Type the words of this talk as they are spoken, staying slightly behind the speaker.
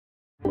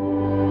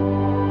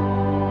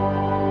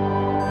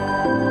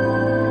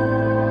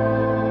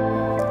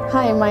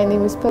Hi, my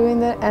name is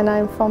Parwinder and I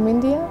am from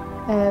India,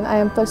 and I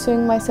am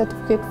pursuing my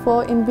Certificate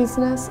 4 in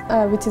Business,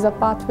 which is a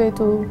pathway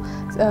to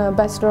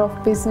Bachelor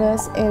of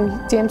Business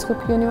in James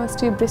Cook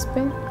University,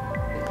 Brisbane.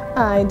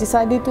 I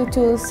decided to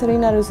choose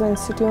Serena Rizzo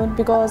Institute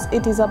because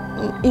it is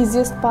the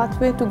easiest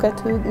pathway to get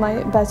to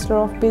my Bachelor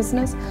of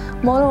Business.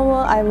 Moreover,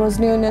 I was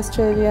new in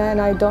Australia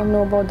and I don't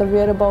know about the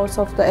whereabouts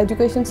of the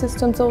education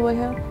systems over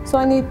here. So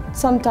I need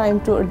some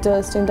time to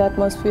adjust in the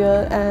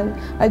atmosphere, and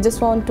I just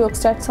want to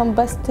extract some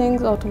best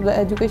things out of the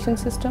education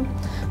system.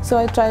 So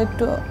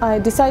I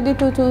decided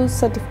to choose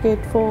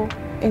Certificate 4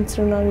 in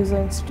Serena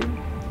Rizzo Institute.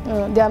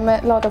 There are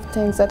a lot of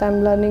things that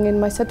I'm learning in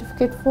my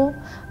Certificate 4.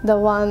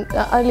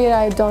 Earlier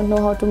I don't know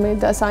how to make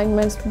the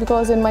assignments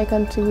because in my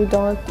country we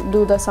don't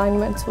do the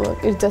assignments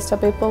work, it's just a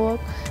paperwork.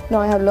 Now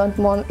I have learned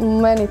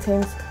many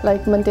things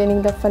like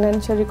maintaining the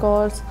financial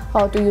records,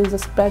 how to use the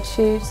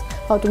spreadsheets,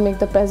 how to make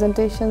the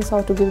presentations,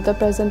 how to give the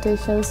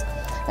presentations,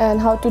 and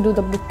how to do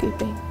the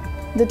bookkeeping.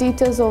 The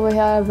teachers over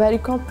here are very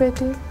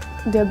cooperative.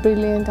 They're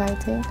brilliant, I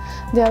think.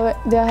 They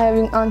are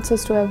having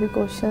answers to every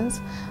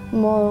questions.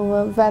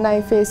 Moreover, when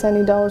I face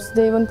any doubts,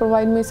 they even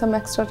provide me some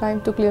extra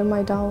time to clear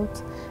my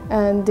doubts,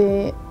 and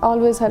they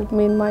always help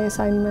me in my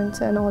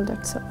assignments and all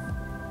that stuff.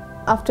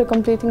 After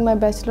completing my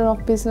Bachelor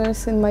of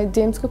Business in my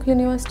James Cook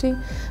University,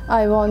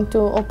 I want to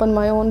open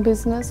my own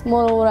business.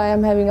 Moreover, I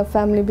am having a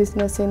family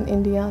business in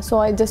India, so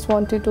I just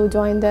wanted to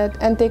join that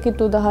and take it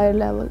to the higher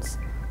levels.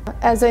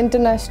 As an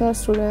international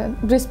student,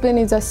 Brisbane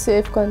is a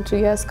safe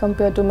country as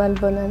compared to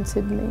Melbourne and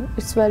Sydney.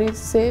 It's very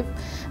safe.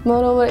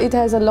 Moreover, it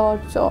has a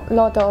lot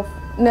of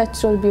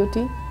natural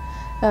beauty.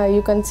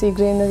 You can see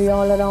greenery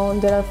all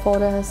around. There are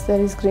forests,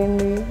 there is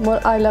greenery.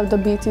 I love the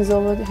beaches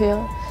over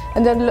here.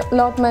 And there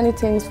are many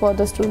things for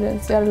the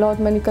students. There are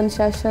many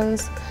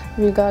concessions.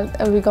 We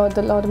got a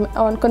lot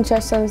of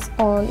concessions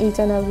on each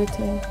and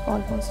everything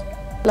almost.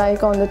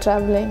 Like on the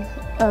traveling.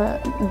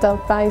 The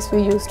price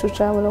we used to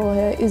travel over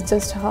here is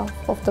just half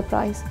of the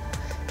price,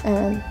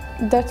 and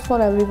that's for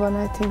everyone.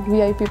 I think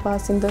VIP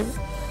pass in the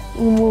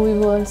movie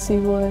world, sea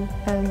world,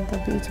 and the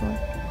beach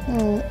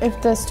world. If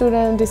the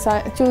student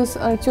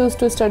choose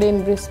to study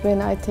in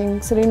Brisbane, I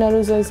think Serena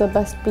Rizzo is the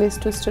best place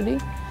to study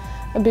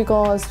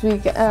because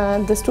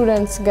the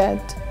students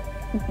can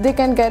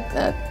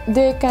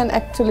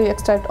actually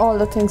extract all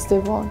the things they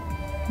want.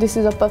 This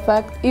is a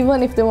perfect,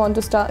 even if they want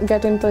to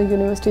get into a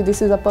university,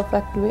 this is a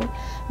perfect way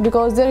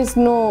because there is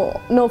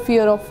no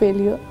fear of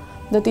failure.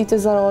 The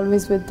teachers are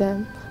always with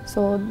them,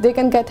 so they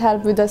can get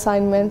help with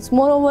assignments.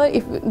 Moreover,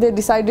 if they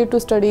decided to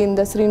study in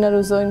the Serena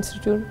Rizzo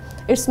Institute,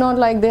 it's not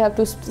like they have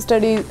to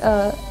study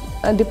a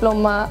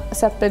diploma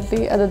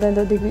separately other than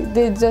the degree.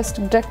 They just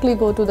directly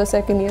go to the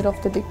second year of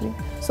the degree.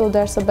 So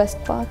that's the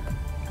best part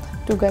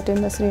to get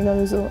in the Serena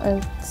Rizzo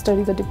and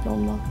study the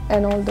diploma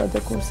and all the other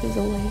courses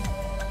over here.